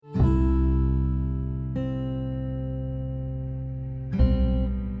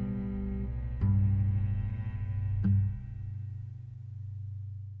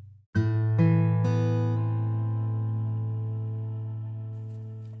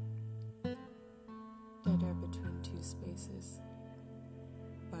spaces,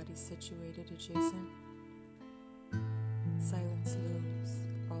 bodies situated adjacent. Silence looms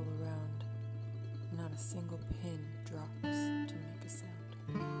all around. Not a single pin drops to make a sound.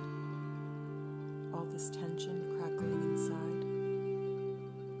 All this tension crackling inside.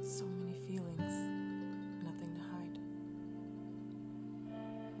 So many feelings, nothing to hide.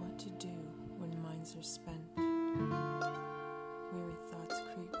 What to do when minds are spent? Weary thoughts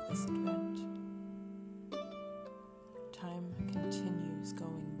creep this advent. Time continues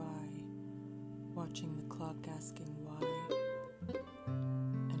going by, watching the clock asking why,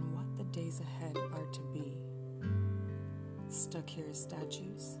 and what the days ahead are to be. Stuck here as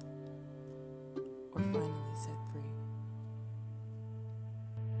statues,